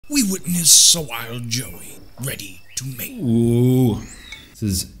we witness a wild Joey ready to mate. Ooh. This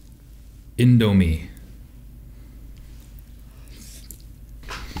is Indomie.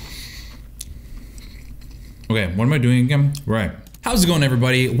 Okay, what am I doing again? Right. How's it going,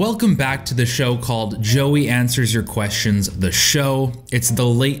 everybody? Welcome back to the show called Joey Answers Your Questions, the show. It's the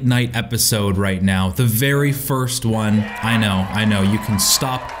late night episode right now, the very first one. I know, you can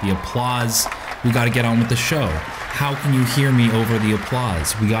stop the applause. We gotta get on with the show. How can you hear me over the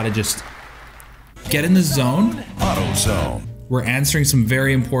applause? We gotta just get in the zone. Auto zone. We're answering some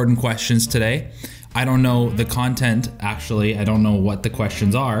very important questions today. I don't know the content, actually. I don't know what the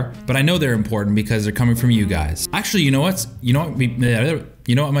questions are, but I know they're important because they're coming from you guys. Actually, you know what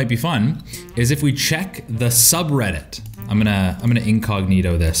might be fun is if we check the subreddit. I'm gonna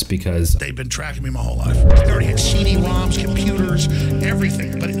incognito this because they've been tracking me my whole life. They already had CD-ROMs, computers,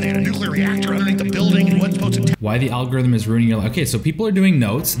 everything, but they had a nuclear reactor underneath the building and wasn't supposed to. Why the algorithm is ruining your life? Okay, so people are doing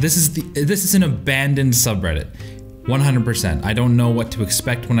notes. This is an abandoned subreddit. 100%. I don't know what to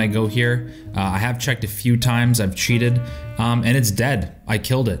expect when I go here. I have checked a few times. I've cheated, and it's dead. I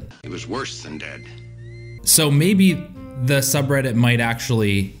killed it. It was worse than dead. So maybe the subreddit might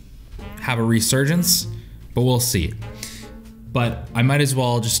actually have a resurgence, but we'll see. But I might as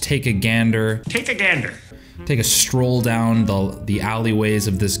well just take a gander. Take a stroll down the alleyways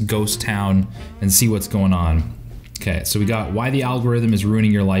of this ghost town and see what's going on. Okay, so we got Why the Algorithm is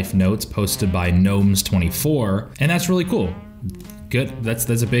Ruining Your Life notes posted by Gnomes24, and that's really cool. Good, that's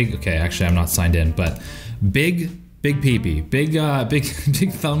a big, okay, actually I'm not signed in, but big peepee,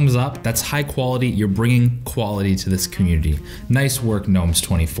 big thumbs up. That's high quality. You're bringing quality to this community. Nice work,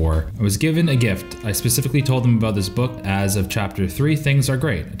 Gnomes24. I was given a gift. I specifically told them about this book as of chapter 3. Things are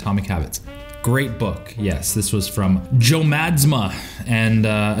great. Atomic Habits. Great book. Yes, this was from Joe Madsma, and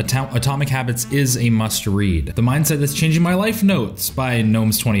Atomic Habits is a must read. The Mindset That's Changing My Life notes by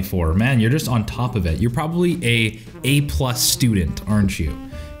Gnomes24. Man, you're just on top of it. You're probably a A+ student, aren't you?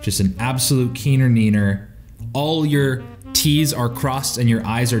 Just an absolute keener neener. All your T's are crossed and your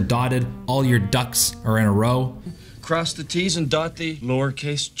I's are dotted. All your ducks are in a row. Cross the T's and dot the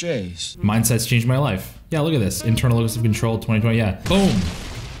lowercase j's. Mindset's changed my life. Yeah, look at this. Internal locus of control 2020, yeah. Boom.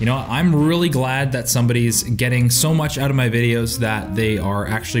 You know, I'm really glad that somebody's getting so much out of my videos that they are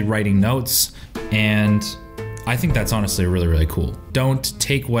actually writing notes, and I think that's honestly really, really cool. Don't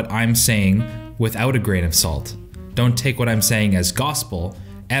take what I'm saying without a grain of salt. Don't take what I'm saying as gospel,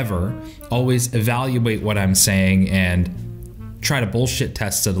 ever. Always evaluate what I'm saying and try to bullshit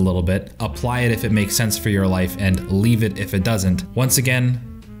test it a little bit, apply it if it makes sense for your life, and leave it if it doesn't. Once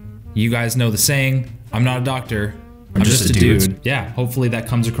again, you guys know the saying, I'm not a doctor, I'm just a dude. Yeah, hopefully that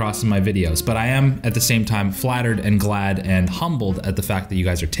comes across in my videos. But I am, at the same time, flattered and glad and humbled at the fact that you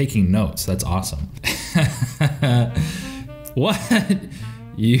guys are taking notes. That's awesome. What?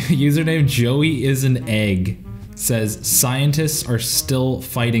 Username Joey is an egg says, scientists are still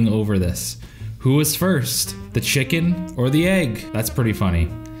fighting over this. Who was first, the chicken or the egg? That's pretty funny.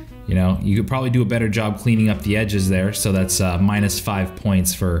 You know, you could probably do a better job cleaning up the edges there, so that's -5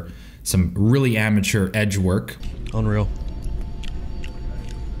 points for some really amateur edge work. Unreal.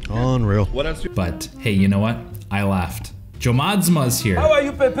 Unreal. But hey, you know what? I laughed. Joe Madsma's here. How are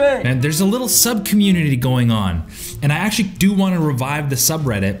you, Pepe? And there's a little sub-community going on. And I actually do want to revive the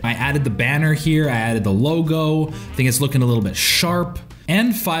subreddit. I added the banner here, I added the logo. I think it's looking a little bit sharp.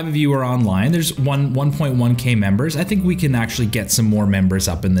 And 5 of you are online. There's 1.1k members. I think we can actually get some more members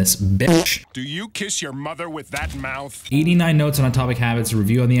up in this bitch. Do you kiss your mother with that mouth? 89 notes on Atomic Habits, a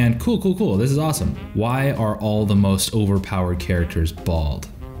review on the end. Cool. This is awesome. Why are all the most overpowered characters bald?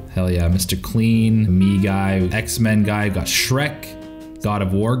 Hell yeah, Mr. Clean, Me guy, X-Men guy, got Shrek, God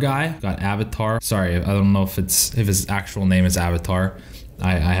of War guy, got Avatar. Sorry, I don't know if his actual name is Avatar.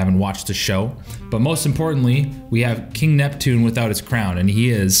 I haven't watched the show. But most importantly, we have King Neptune without his crown, and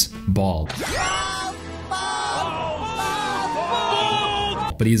he is bald.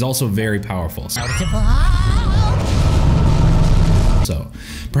 But he's also very powerful. So,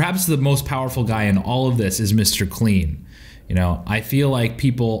 perhaps the most powerful guy in all of this is Mr. Clean. You know, I feel like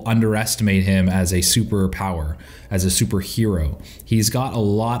people underestimate him as a superpower, as a superhero. He's got a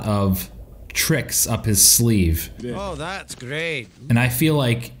lot of tricks up his sleeve. Oh, that's great. And I feel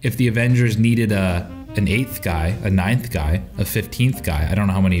like if the Avengers needed an 8th guy, a 9th guy, a 15th guy, I don't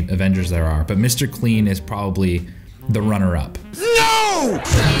know how many Avengers there are, but Mr. Clean is probably the runner-up. No!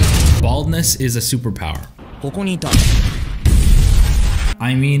 Baldness is a superpower.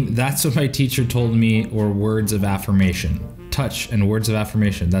 I mean, that's what my teacher told me, or words of affirmation. Touch and words of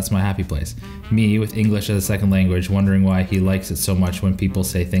affirmation, that's my happy place. Me, with English as a second language, wondering why he likes it so much when people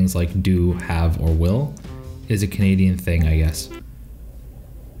say things like do, have, or will, is a Canadian thing, I guess.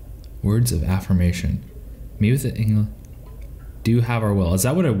 Words of affirmation. Me with the English. Do have or will. Is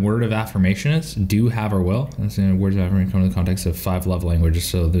that what a word of affirmation is? Do have or will? That's words of affirmation come in the context of 5 love languages,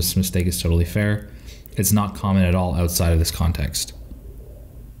 so this mistake is totally fair. It's not common at all outside of this context.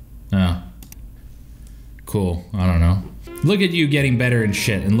 Oh. Cool. I don't know. Look at you getting better and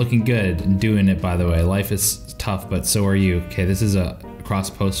shit and looking good and doing it, by the way. Life is tough, but so are you. Okay, this is a cross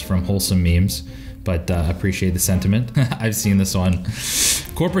post from Wholesome Memes, but appreciate the sentiment. I've seen this one.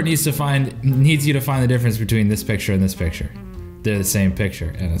 Corporate needs you to find the difference between this picture and this picture. They're the same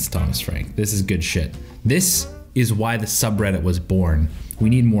picture, and it's Thomas Frank. This is good shit. This is why the subreddit was born. We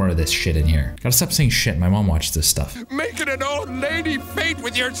need more of this shit in here. Gotta stop saying shit. My mom watched this stuff. Make it an old lady fate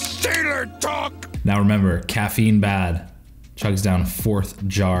with your sailor talk. Now remember, caffeine bad. Chugs down a 4th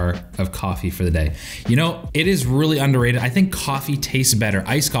jar of coffee for the day. You know, it is really underrated. I think coffee tastes better.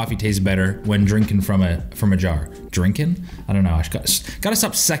 Iced coffee tastes better when drinking from a jar. Drinking? I don't know. I gotta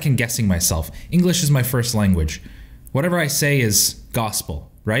stop second guessing myself. English is my first language. Whatever I say is gospel,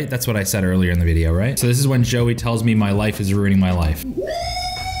 right? That's what I said earlier in the video, right? So this is when Joey tells me my life is ruining my life.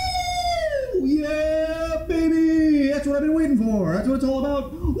 Yeah, baby! That's what I've been waiting for. That's what it's all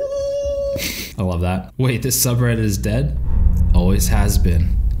about. I love that. Wait, this subreddit is dead? Always has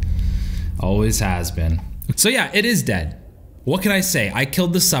been. Always has been. So yeah, it is dead. What can I say? I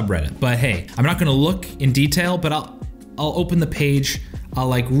killed the subreddit, but hey, I'm not gonna look in detail, but I'll open the page. I'll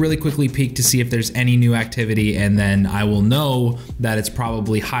like really quickly peek to see if there's any new activity, and then I will know that it's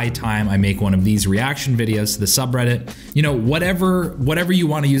probably high time I make one of these reaction videos to the subreddit. You know, whatever you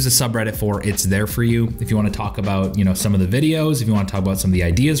want to use the subreddit for, it's there for you. If you want to talk about, you know, some of the videos, if you want to talk about some of the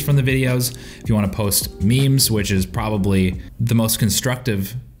ideas from the videos, if you want to post memes, which is probably the most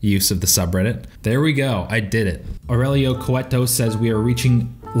constructive use of the subreddit. There we go, I did it. Aurelio Coeto says we are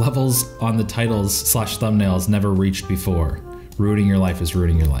reaching levels on the titles/thumbnails never reached before. Ruining your life is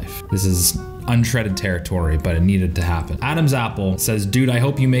ruining your life. This is untreaded territory, but it needed to happen. Adam's Apple says, dude, I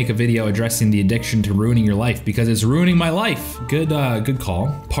hope you make a video addressing the addiction to ruining your life because it's ruining my life. Good call.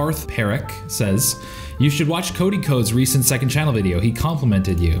 Parth Perrick says, you should watch Cody Code's recent second channel video. He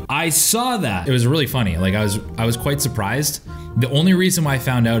complimented you. I saw that. It was really funny. Like I was quite surprised. The only reason why I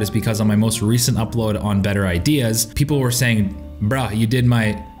found out is because on my most recent upload on Better Ideas, people were saying, bruh, you did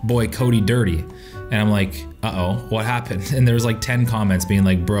my boy Cody dirty. And I'm like, uh-oh, what happened? And there was like 10 comments being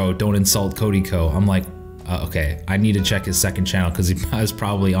like, bro, don't insult Cody Co. I'm like, okay, I need to check his second channel because he was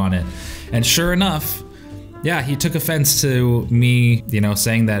probably on it. And sure enough, yeah, he took offense to me, you know,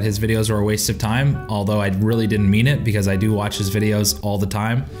 saying that his videos were a waste of time, although I really didn't mean it because I do watch his videos all the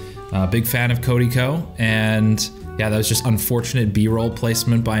time. Big fan of Cody Co. And yeah, that was just unfortunate B-roll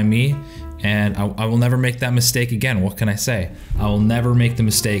placement by me. And I will never make that mistake again. What can I say? I will never make the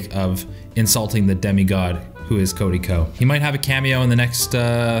mistake of insulting the demigod who is Cody Co. He might have a cameo in the next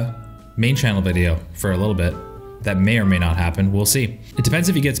main channel video for a little bit. That may or may not happen. We'll see. It depends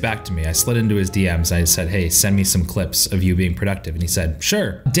if he gets back to me. I slid into his DMs. I said, hey, send me some clips of you being productive. And he said,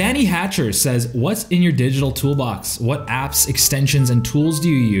 sure. Danny Hatcher says, what's in your digital toolbox? What apps, extensions, and tools do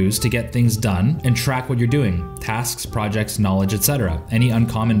you use to get things done and track what you're doing? Tasks, projects, knowledge, etc. Any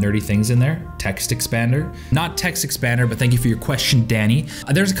uncommon nerdy things in there? Text expander? Not text expander, but thank you for your question, Danny.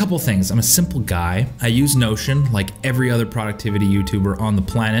 There's a couple things. I'm a simple guy. I use Notion like every other productivity YouTuber on the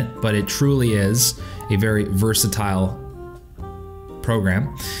planet, but it truly is a very versatile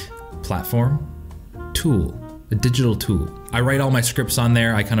program, platform, tool, a digital tool. I write all my scripts on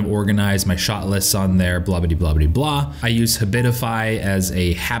there. I kind of organize my shot lists on there, blah, blah, blah, blah, blah. I use Habitify as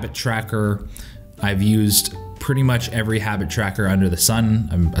a habit tracker. I've used pretty much every habit tracker under the sun.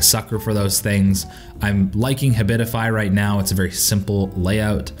 I'm a sucker for those things. I'm liking Habitify right now. It's a very simple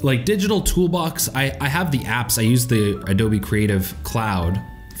layout. Like digital toolbox, I have the apps. I use the Adobe Creative Cloud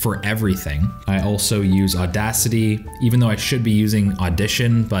for everything. I also use Audacity, even though I should be using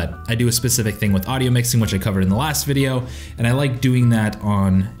Audition, but I do a specific thing with audio mixing, which I covered in the last video, and I like doing that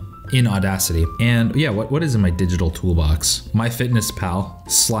in Audacity. And yeah, what is in my digital toolbox?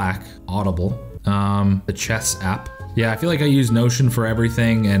 MyFitnessPal, Slack, Audible, the Chess app. Yeah, I feel like I use Notion for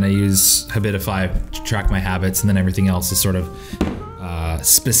everything, and I use Habitify to track my habits, and then everything else is sort of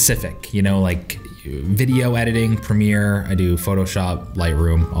specific, you know, like video editing, Premiere, I do Photoshop,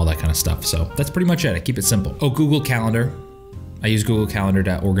 Lightroom, all that kind of stuff. So that's pretty much it. I keep it simple. Oh, Google Calendar. I use Google Calendar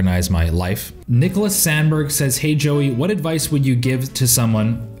to organize my life. Nicholas Sandberg says, hey Joey, what advice would you give to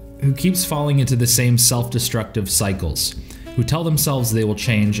someone who keeps falling into the same self-destructive cycles, who tell themselves they will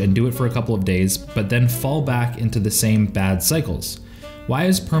change and do it for a couple of days, but then fall back into the same bad cycles? Why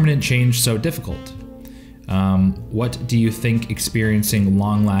is permanent change so difficult? What do you think experiencing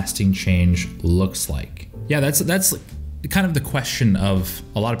long-lasting change looks like? Yeah, that's kind of the question of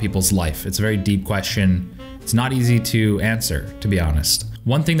a lot of people's life. It's a very deep question. It's not easy to answer, to be honest.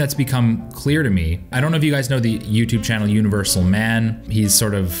 One thing that's become clear to me, I don't know if you guys know the YouTube channel Universal Man. He's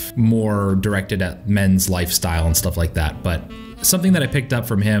sort of more directed at men's lifestyle and stuff like that. But something that I picked up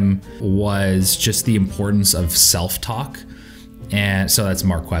from him was just the importance of self-talk. And so that's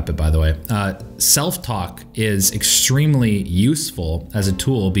Mark Queppet, by the way. Self-talk is extremely useful as a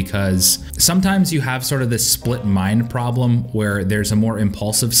tool because sometimes you have sort of this split mind problem where there's a more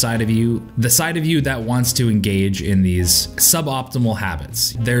impulsive side of you, the side of you that wants to engage in these suboptimal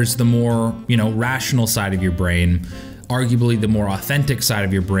habits. There's the more, rational side of your brain, arguably the more authentic side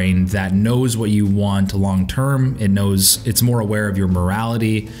of your brain that knows what you want long term. It's more aware of your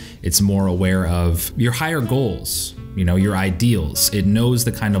morality. It's more aware of your higher goals, your ideals. It knows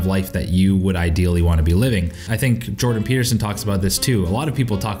the kind of life that you would ideally want to be living. I think Jordan Peterson talks about this too. A lot of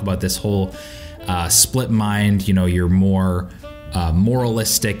people talk about this whole split mind, your more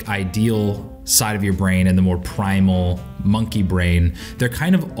moralistic, ideal side of your brain and the more primal monkey brain. They're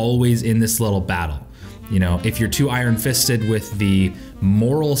kind of always in this little battle. If you're too iron-fisted with the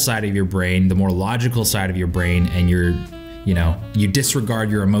moral side of your brain, the more logical side of your brain, and you disregard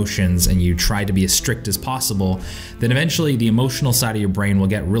your emotions and you try to be as strict as possible, then eventually the emotional side of your brain will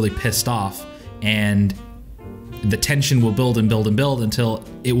get really pissed off and the tension will build and build and build until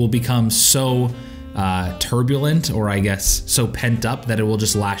it will become so turbulent, or I guess so pent up, that it will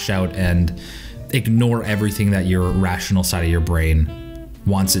just lash out and ignore everything that your rational side of your brain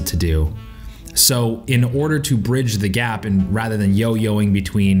wants it to do. So in order to bridge the gap, and rather than yo-yoing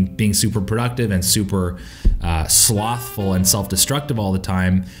between being super productive and super slothful and self-destructive all the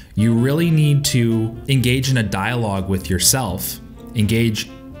time, you really need to engage in a dialogue with yourself, engage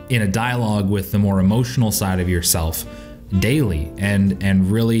in a dialogue with the more emotional side of yourself daily, and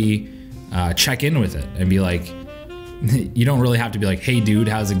really check in with it and be like, you don't really have to be like, hey dude,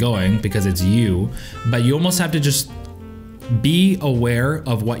 how's it going? Because it's you, but you almost have to just be aware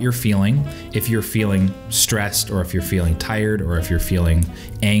of what you're feeling. If you're feeling stressed, or if you're feeling tired, or if you're feeling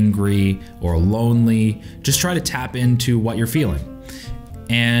angry or lonely, just try to tap into what you're feeling.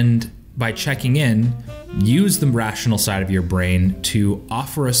 And by checking in, use the rational side of your brain to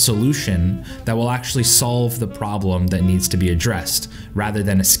offer a solution that will actually solve the problem that needs to be addressed, rather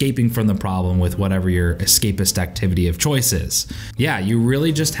than escaping from the problem with whatever your escapist activity of choice is. Yeah, you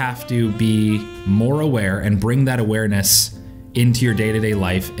really just have to be more aware and bring that awareness into your day-to-day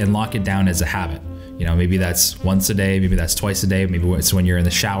life and lock it down as a habit. Maybe that's once a day, maybe that's twice a day, maybe it's when you're in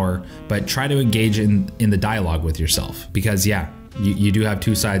the shower, but try to engage in the dialogue with yourself, because you do have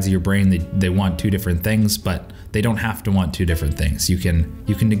two sides of your brain. They want two different things, but they don't have to want two different things. You can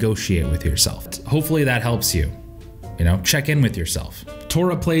negotiate with yourself. Hopefully that helps you. Check in with yourself.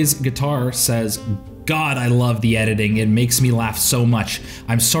 Tora Plays Guitar says, God, I love the editing. It makes me laugh so much.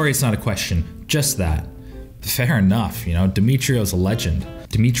 I'm sorry it's not a question, just that. Fair enough, Demetrio's a legend.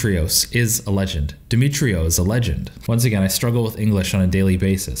 Demetrios is a legend. Demetrio is a legend. Once again, I struggle with English on a daily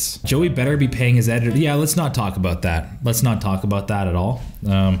basis. Joey better be paying his editor. Yeah, let's not talk about that. Let's not talk about that at all.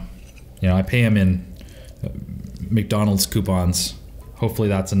 I pay him in McDonald's coupons. Hopefully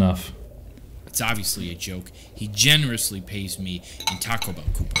that's enough. It's obviously a joke. He generously pays me in Taco Bell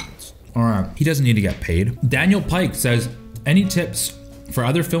coupons. All right, he doesn't need to get paid. Daniel Pike says, any tips for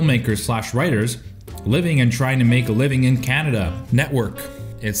other filmmakers / writers living and trying to make a living in Canada? Network.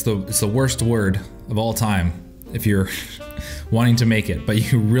 It's the worst word of all time if you're wanting to make it,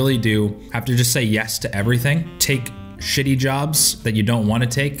 but you really do have to just say yes to everything. Take shitty jobs that you don't want to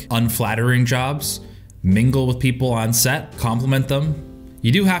take, unflattering jobs, mingle with people on set, compliment them.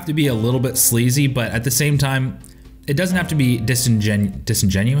 You do have to be a little bit sleazy, but at the same time, it doesn't have to be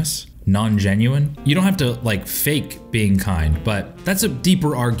disingenuous, non-genuine. You don't have to like fake being kind, but that's a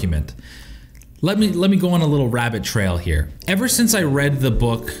deeper argument. Let me go on a little rabbit trail here. Ever since I read the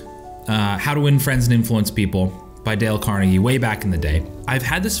book, How to Win Friends and Influence People by Dale Carnegie way back in the day, I've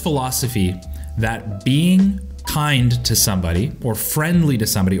had this philosophy that being kind to somebody or friendly to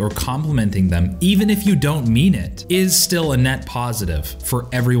somebody or complimenting them, even if you don't mean it, is still a net positive for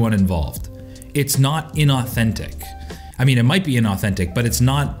everyone involved. It's not inauthentic. I mean, it might be inauthentic, but it's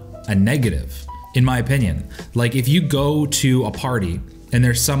not a negative, in my opinion. Like if you go to a party and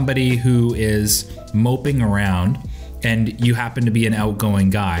there's somebody who is moping around and you happen to be an outgoing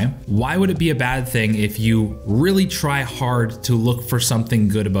guy, why would it be a bad thing if you really try hard to look for something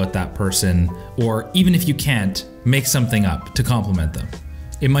good about that person, or even if you can't, make something up to compliment them?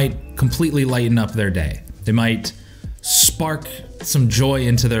 It might completely lighten up their day. It might spark some joy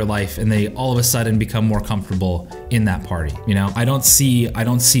into their life and they all of a sudden become more comfortable in that party. You know, I don't see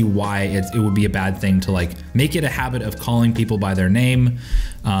why it would be a bad thing to like make it a habit of calling people by their name,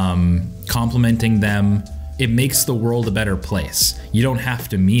 complimenting them. It makes the world a better place. You don't have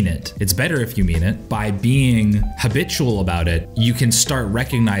to mean it. It's better if you mean it. By being habitual about it, you can start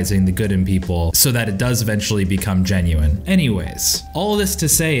recognizing the good in people so that it does eventually become genuine. Anyways, all of this to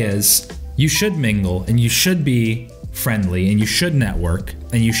say is you should mingle and you should be friendly and you should network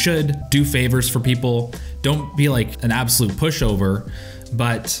and you should do favors for people. Don't be like an absolute pushover,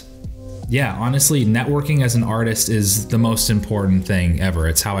 but yeah, honestly, networking as an artist is the most important thing ever.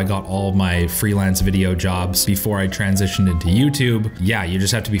 It's how I got all of my freelance video jobs before I transitioned into YouTube. Yeah, you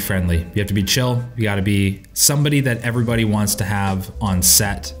just have to be friendly. You have to be chill. You gotta be somebody that everybody wants to have on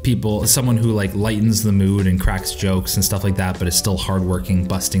set. Someone who like lightens the mood and cracks jokes and stuff like that, but is still hardworking,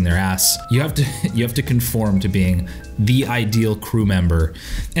 busting their ass. You have to conform to being the ideal crew member.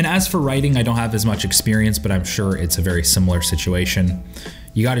 And as for writing, I don't have as much experience, but I'm sure it's a very similar situation.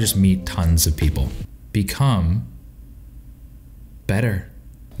 You gotta just meet tons of people. Become better.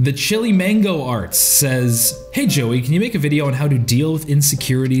 The Chili Mango Arts says, "Hey Joey, can you make a video on how to deal with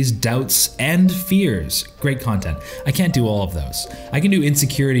insecurities, doubts, and fears?" Great content. I can't do all of those. I can do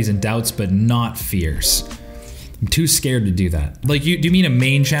insecurities and doubts, but not fears. I'm too scared to do that. Like, do you mean a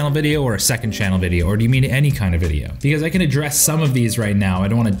main channel video or a second channel video, or do you mean any kind of video? Because I can address some of these right now. I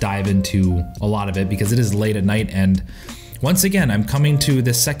don't wanna dive into a lot of it because it is late at night, and once again, I'm coming to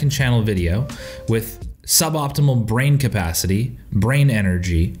the second channel video with suboptimal brain capacity, brain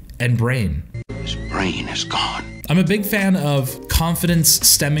energy, and brain. His brain is gone. I'm a big fan of confidence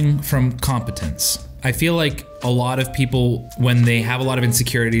stemming from competence. I feel like a lot of people, when they have a lot of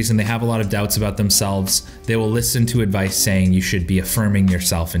insecurities and they have a lot of doubts about themselves, they will listen to advice saying you should be affirming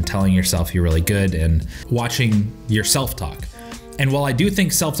yourself and telling yourself you're really good and watching your self-talk. And while I do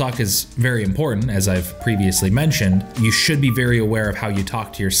think self-talk is very important, as I've previously mentioned, you should be very aware of how you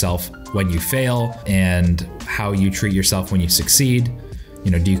talk to yourself when you fail and how you treat yourself when you succeed.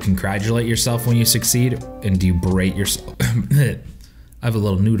 You know, do you congratulate yourself when you succeed? And do you berate yourself? I have a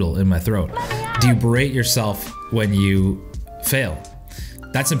little noodle in my throat. Do you berate yourself when you fail?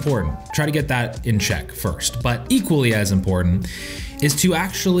 That's important. Try to get that in check first. But equally as important is to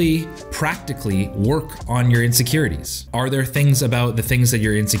actually practically work on your insecurities. Are there things about the things that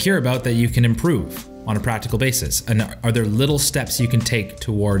you're insecure about that you can improve on a practical basis? And are there little steps you can take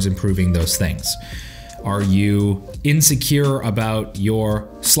towards improving those things? Are you insecure about your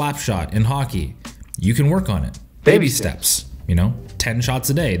slap shot in hockey? You can work on it. Baby steps, you know? 10 shots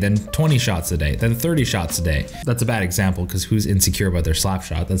a day, then 20 shots a day, then 30 shots a day. That's a bad example because who's insecure about their slap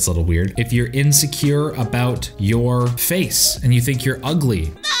shot? That's a little weird. If you're insecure about your face and you think you're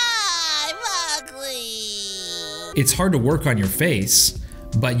ugly, I'm ugly. it's hard to work on your face,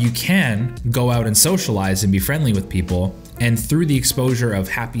 but you can go out and socialize and be friendly with people. And through the exposure of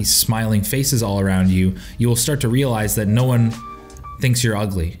happy, smiling faces all around you, you will start to realize that no one thinks you're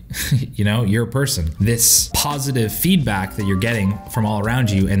ugly. You know, you're a person. This positive feedback that you're getting from all around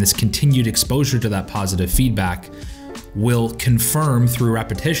you and this continued exposure to that positive feedback will confirm through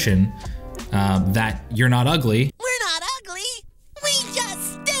repetition that you're not ugly. We're not ugly. We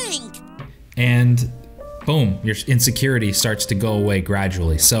just stink. And boom, your insecurity starts to go away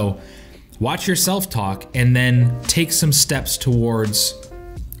gradually. So watch your self-talk and then take some steps towards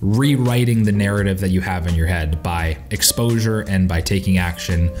rewriting the narrative that you have in your head by exposure and by taking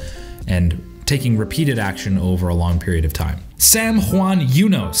action and taking repeated action over a long period of time. Sam Juan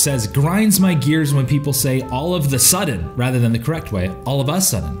Uno says, grinds my gears when people say all of the sudden rather than the correct way, all of a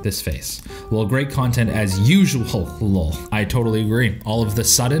sudden, this face. Well, great content as usual, lol. I totally agree. All of the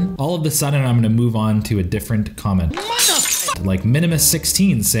sudden, I'm gonna move on to a different comment. Like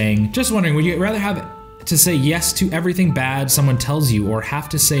Minimus16 saying, just wondering, would you rather have to say yes to everything bad someone tells you or have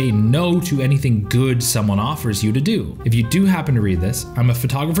to say no to anything good someone offers you to do? If you do happen to read this, I'm a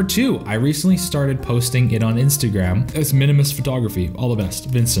photographer too. I recently started posting it on Instagram. It's Minimus Photography. All the best,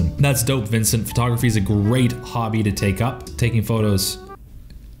 Vincent. That's dope, Vincent. Photography is a great hobby to take up. Taking photos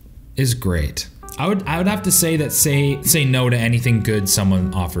is great. I would have to say that say no to anything good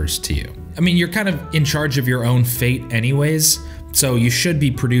someone offers to you. I mean, you're kind of in charge of your own fate anyways, so you should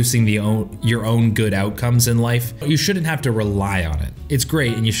be producing your own good outcomes in life. You shouldn't have to rely on it. It's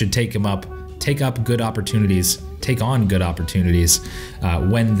great, and you should take up good opportunities, take on good opportunities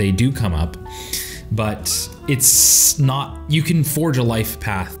when they do come up. But it's not, you can forge a life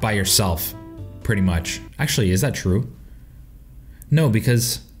path by yourself, pretty much. Actually, is that true? No,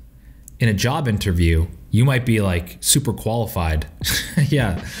 because in a job interview, you might be like super qualified.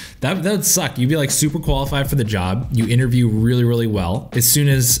 Yeah, that would suck. You'd be like super qualified for the job. You interview really, really well. As soon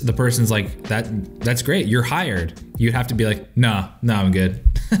as the person's like, that's great, you're hired, you'd have to be like, no, I'm good.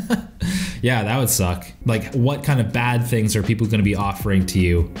 Yeah, that would suck. Like, what kind of bad things are people gonna be offering to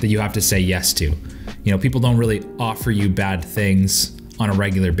you that you have to say yes to? You know, people don't really offer you bad things on a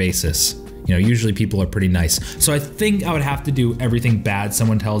regular basis. You know, usually people are pretty nice. So I think I would have to do everything bad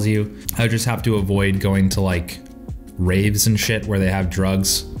someone tells you. I would just have to avoid going to like raves and shit where they have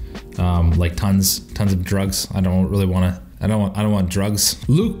drugs, like tons of drugs. I don't really want to. I don't want drugs.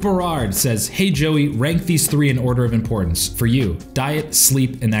 Luke Berard says, "Hey Joey, rank these 3 in order of importance. For you, diet,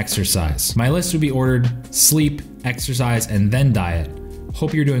 sleep, and exercise." My list would be ordered sleep, exercise, and then diet.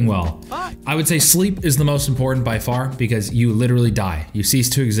 Hope you're doing well. I would say sleep is the most important by far because you literally die. You cease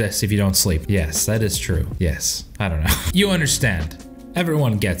to exist if you don't sleep. Yes, that is true. Yes, I don't know. You understand.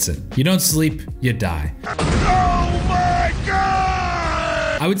 Everyone gets it. You don't sleep, you die. Oh my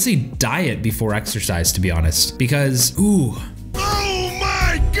God! I would say diet before exercise, to be honest, because, ooh. Oh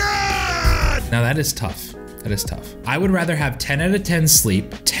my God! Now that is tough. That is tough. I would rather have 10 out of 10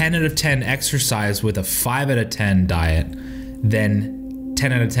 sleep, 10 out of 10 exercise with a 5 out of 10 diet than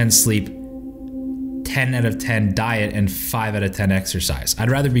 10 out of 10 sleep, 10 out of 10 diet, and 5 out of 10 exercise.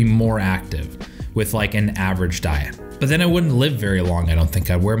 I'd rather be more active with like an average diet. But then I wouldn't live very long, I don't think.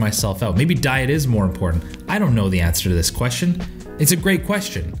 I'd wear myself out. Maybe diet is more important. I don't know the answer to this question. It's a great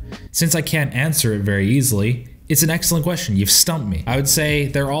question. Since I can't answer it very easily, it's an excellent question. You've stumped me. I would say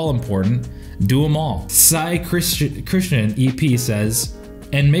they're all important. Do them all. Sai Christian EP says,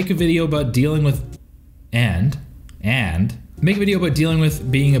 and make a video about dealing with make a video about dealing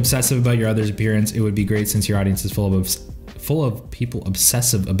with being obsessive about your other's appearance. It would be great since your audience is full of people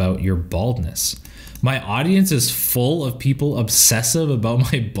obsessive about your baldness. My audience is full of people obsessive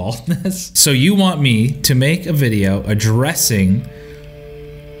about my baldness? So you want me to make a video addressing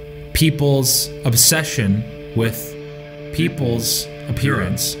people's obsession with people's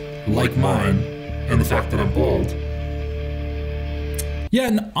appearance, like mine, and the fact that I'm bald? Yeah,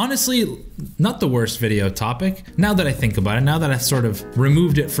 and honestly, not the worst video topic. Now that I think about it, now that I've sort of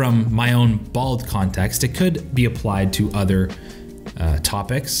removed it from my own bald context, it could be applied to other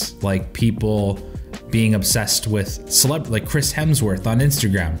topics, like people being obsessed with like Chris Hemsworth on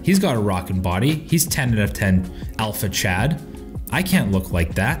Instagram. He's got a rockin' body. He's 10 out of 10 alpha Chad. I can't look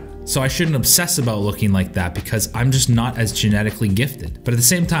like that. So I shouldn't obsess about looking like that because I'm just not as genetically gifted. But at the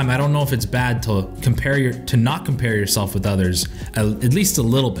same time, I don't know if it's bad to not compare yourself with others, at least a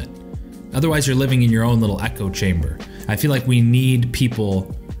little bit. Otherwise, you're living in your own little echo chamber. I feel like we need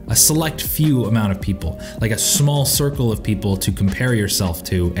people, a select few amount of people, like a small circle of people to compare yourself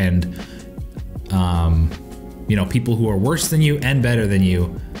to, and you know, people who are worse than you and better than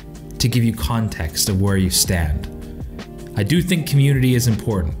you, to give you context of where you stand. I do think community is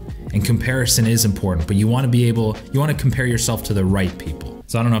important. And comparison is important, but you want to compare yourself to the right people.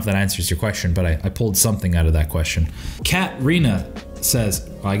 So I don't know if that answers your question, but I pulled something out of that question. Katrina says,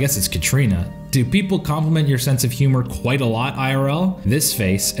 well, I guess it's Katrina. Do people compliment your sense of humor quite a lot IRL? This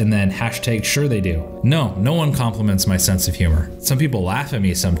face, and then hashtag sure they do. No one compliments my sense of humor. Some people laugh at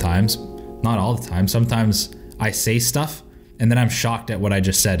me sometimes, not all the time. Sometimes I say stuff and then I'm shocked at what I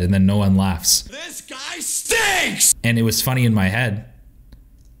just said and then no one laughs. This guy stinks! And it was funny in my head.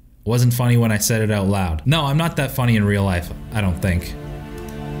 Wasn't funny when I said it out loud. No, I'm not that funny in real life, I don't think.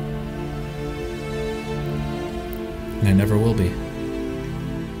 And I never will be.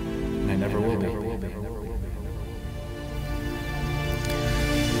 And I never will be.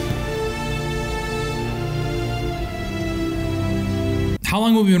 How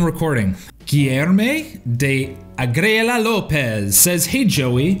long have we been recording? Guillerme de Agrela Lopez says, hey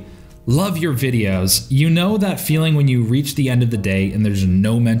Joey, love your videos. You know that feeling when you reach the end of the day and there's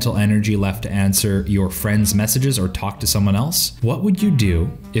no mental energy left to answer your friends' messages or talk to someone else? What would you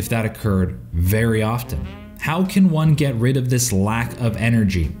do if that occurred very often? How can one get rid of this lack of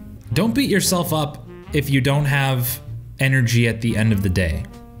energy? Don't beat yourself up if you don't have energy at the end of the day.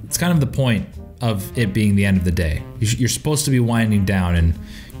 It's kind of the point of it being the end of the day. You're supposed to be winding down and,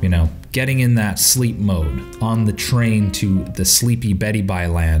 you know, getting in that sleep mode on the train to the sleepy Betty Bye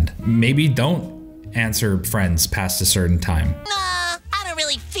land. Maybe don't answer friends past a certain time. Nah, I don't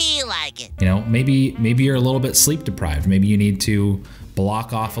really feel like it. You know, maybe you're a little bit sleep deprived. Maybe you need to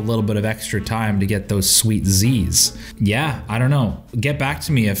block off a little bit of extra time to get those sweet Z's. Yeah, I don't know. Get back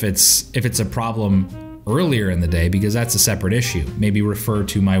to me if it's a problem earlier in the day, because that's a separate issue. Maybe refer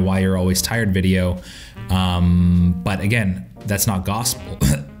to my Why You're Always Tired video. But again, that's not gospel.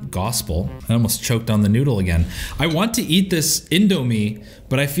 gospel. I almost choked on the noodle again. I want to eat this Indomie,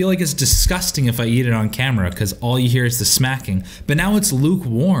 but I feel like it's disgusting if I eat it on camera because all you hear is the smacking. But now it's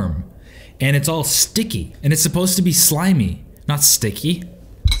lukewarm and it's all sticky and it's supposed to be slimy, not sticky.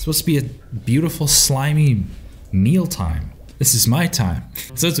 It's supposed to be a beautiful slimy meal time. This is my time.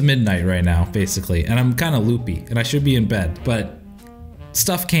 So it's midnight right now, basically, and I'm kind of loopy and I should be in bed, but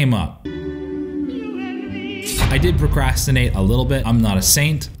stuff came up. I did procrastinate a little bit. I'm not a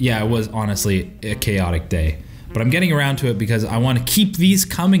saint. Yeah, it was honestly a chaotic day, but I'm getting around to it because I want to keep these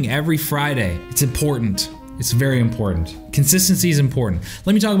coming every Friday. It's important. It's very important. Consistency is important.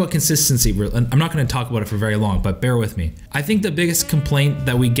 Let me talk about consistency. I'm not going to talk about it for very long, but bear with me. I think the biggest complaint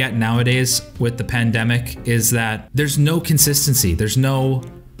that we get nowadays with the pandemic is that there's no consistency. There's no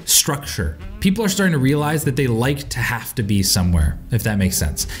structure. People are starting to realize that they like to have to be somewhere, if that makes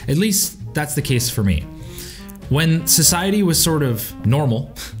sense. At least that's the case for me. When society was sort of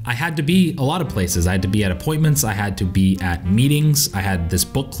normal, I had to be a lot of places. I had to be at appointments. I had to be at meetings. I had this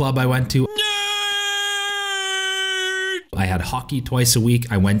book club I went to. I had hockey twice a week.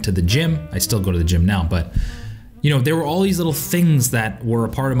 I went to the gym. I still go to the gym now, but you know, there were all these little things that were a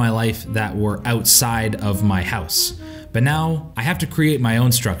part of my life that were outside of my house. But now I have to create my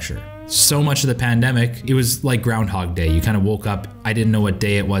own structure. So much of the pandemic, it was like Groundhog Day. You kind of woke up, I didn't know what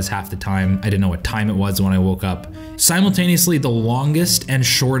day it was half the time. I didn't know what time it was when I woke up. Simultaneously, the longest and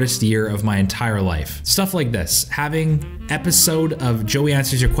shortest year of my entire life. Stuff like this, having episode of Joey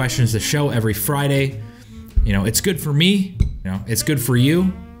Answers Your Questions, the show every Friday. You know, it's good for me, you know, it's good for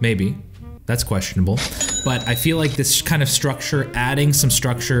you, maybe. That's questionable. But I feel like this kind of structure, adding some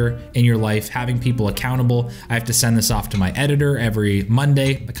structure in your life, having people accountable. I have to send this off to my editor every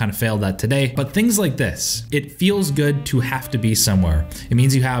Monday. I kind of failed that today. But things like this, it feels good to have to be somewhere. It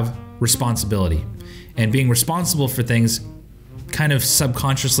means you have responsibility. And being responsible for things kind of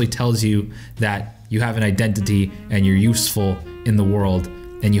subconsciously tells you that you have an identity and you're useful in the world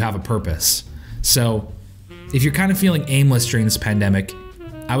and you have a purpose. So if you're kind of feeling aimless during this pandemic,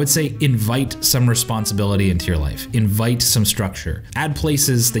 I would say invite some responsibility into your life. Invite some structure. Add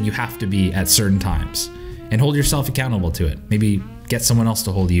places that you have to be at certain times and hold yourself accountable to it. Maybe get someone else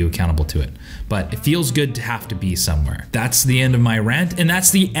to hold you accountable to it. But it feels good to have to be somewhere. That's the end of my rant, and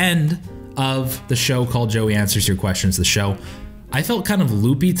that's the end of the show called Joey Answers Your Questions, the show. I felt kind of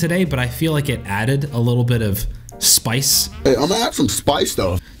loopy today, but I feel like it added a little bit of spice. Hey, I'm gonna add some spice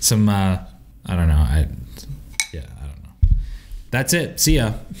though. Some, I don't know, That's it. See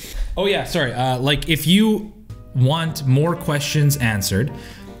ya. Oh yeah, sorry. Like if you want more questions answered,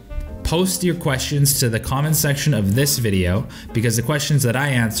 post your questions to the comment section of this video because the questions that I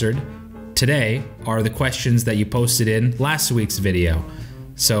answered today are the questions that you posted in last week's video.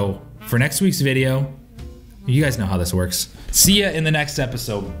 So for next week's video, you guys know how this works. See ya in the next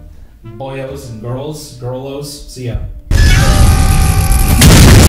episode. Boyos and girls, girlos. See ya.